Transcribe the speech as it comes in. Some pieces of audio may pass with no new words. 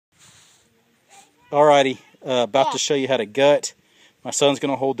Alrighty, about to show you how to gut. My son's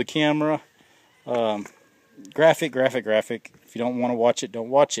going to hold the camera. Graphic. If you don't want to watch it, don't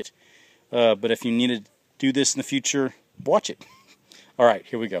watch it. But if you need to do this in the future, watch it. Alright,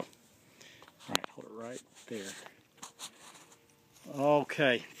 here we go. Alright, hold it right there.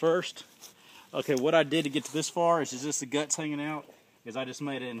 Okay, first, what I did to get to this far is just the guts hanging out. Is I just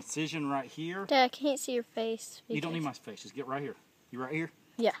made an incision right here. Dad, I can't see your face. You don't need my face, just get right here. You right here?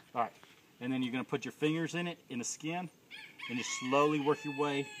 Yeah. Alright, and then you're going to put your fingers in it, in the skin, and just slowly work your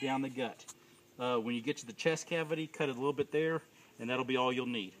way down the gut. When you get to the chest cavity, cut it a little bit there, and that'll be all you'll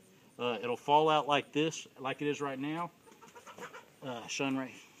need. It'll fall out like this, like it is right now. Shown right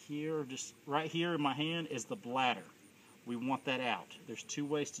here, just right here in my hand is the bladder. We want that out. There's two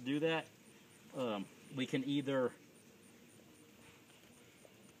ways to do that. We can either,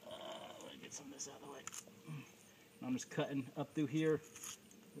 let me get some of this out of the way. I'm just cutting up through here.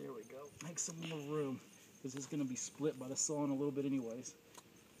 There we go. Make some more room. This is going to be split by the saw in a little bit anyways.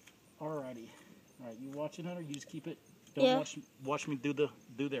 Alrighty. Alright, you watching, Hunter? You just keep it. Don't watch me do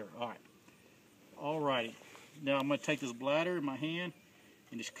there. Alright. Alrighty. Now I'm going to take this bladder in my hand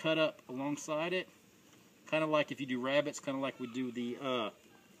and just cut up alongside it. Kind of like if you do rabbits, kind of like we do the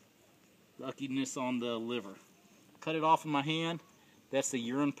luckiness on the liver. Cut it off in my hand. That's the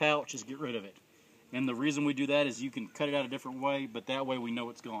urine pouch. Just get rid of it. And the reason we do that is you can cut it out a different way, but that way we know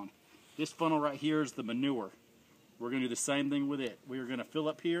it's gone. This funnel right here is the manure. We're going to do the same thing with it. We are going to fill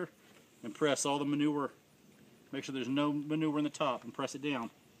up here and press all the manure. Make sure there's no manure in the top and press it down.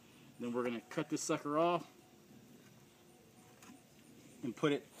 Then we're going to cut this sucker off and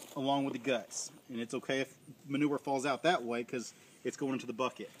put it along with the guts. And it's okay if manure falls out that way because it's going into the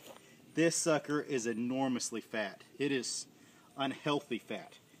bucket. This sucker is enormously fat. It is unhealthy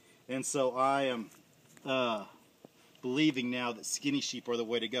fat. And so I am believing now that skinny sheep are the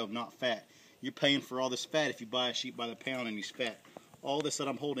way to go, not fat. You're paying for all this fat if you buy a sheep by the pound and he's fat. All this that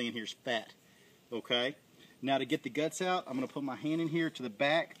I'm holding in here is fat. Okay? Now to get the guts out, I'm going to put my hand in here to the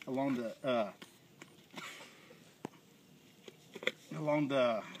back along the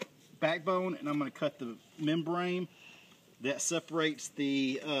backbone, and I'm going to cut the membrane that separates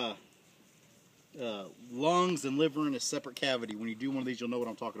the lungs and liver in a separate cavity. When you do one of these, you'll know what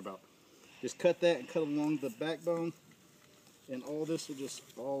I'm talking about. Just cut that and cut along the backbone, and all this will just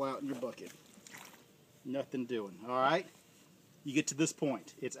fall out in your bucket. Nothing doing. Alright? You get to this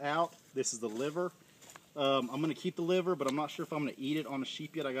point. It's out. This is the liver. I'm going to keep the liver, but I'm not sure if I'm going to eat it on a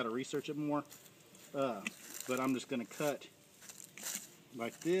sheep yet. I got to research it more. But I'm just going to cut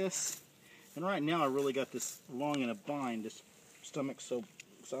like this. And right now I really got this long in a bind, this stomach, so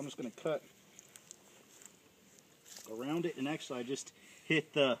I'm just going to cut around it. And actually I just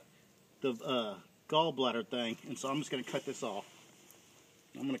hit the gallbladder thing, and so I'm just going to cut this off.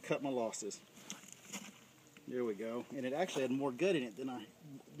 I'm going to cut my losses. There we go. And it actually had more gut in it than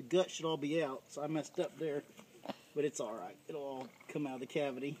the gut should all be out, so I messed up there. But it's alright. It'll all come out of the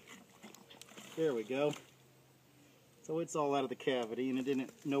cavity. There we go. So it's all out of the cavity, and it didn't,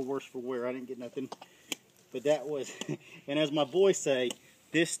 no worse for wear. I didn't get nothing. But that was, and as my boys say,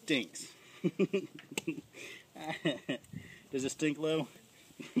 this stinks. Does it stink, Lo?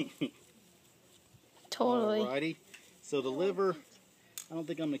 Totally. Alrighty. So the liver, I don't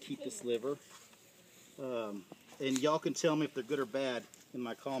think I'm going to keep this liver. And y'all can tell me if they're good or bad in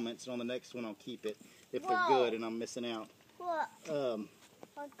my comments, and on the next one I'll keep it if they're good and I'm missing out. So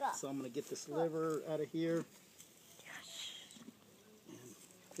I'm going to get this liver out of here and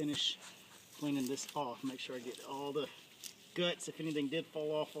finish cleaning this off. Make sure I get all the guts. If anything did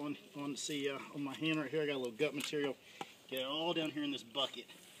fall off on my hand right here, I got a little gut material. Get it all down here in this bucket.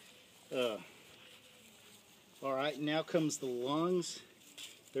 Alright, now comes the lungs.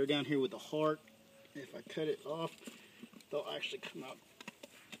 They're down here with the heart. If I cut it off, they'll actually come out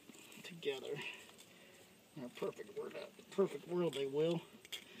together. In a perfect world they will.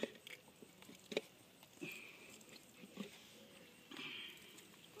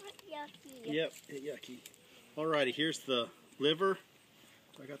 Yucky. Yep, yucky. Alrighty, here's the liver.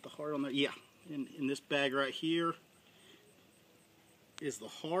 I got the heart on there. Yeah, in this bag right here is the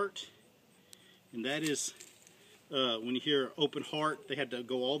heart. And that is, when you hear open heart, they had to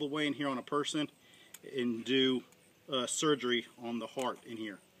go all the way in here on a person and do surgery on the heart in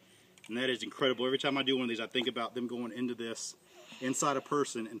here. And that is incredible. Every time I do one of these, I think about them going into this inside a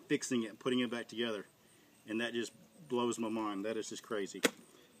person and fixing it and putting it back together. And that just blows my mind. That is just crazy.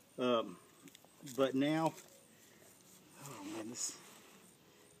 But now, oh man, this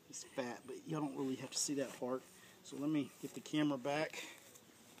is fat, but y'all don't really have to see that part. So let me get the camera back.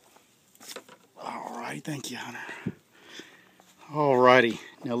 Alright, thank you, Hunter. Alrighty,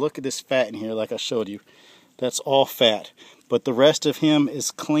 now look at this fat in here like I showed you. That's all fat, but the rest of him is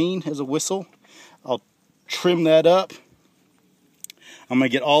clean as a whistle. I'll trim that up. I'm going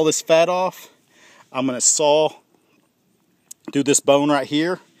to get all this fat off. I'm going to saw through this bone right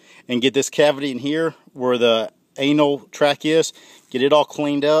here and get this cavity in here where the anal track is. Get it all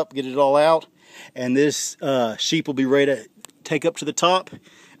cleaned up, get it all out, and this sheep will be ready to take up to the top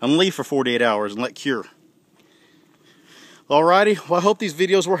and leave for 48 hours and let cure. Alrighty, well I hope these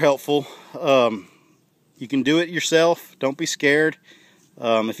videos were helpful. You can do it yourself, don't be scared.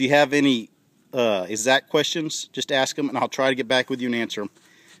 If you have any exact questions, just ask them and I'll try to get back with you and answer them.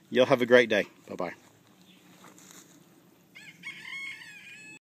 Y'all have a great day. Bye-bye.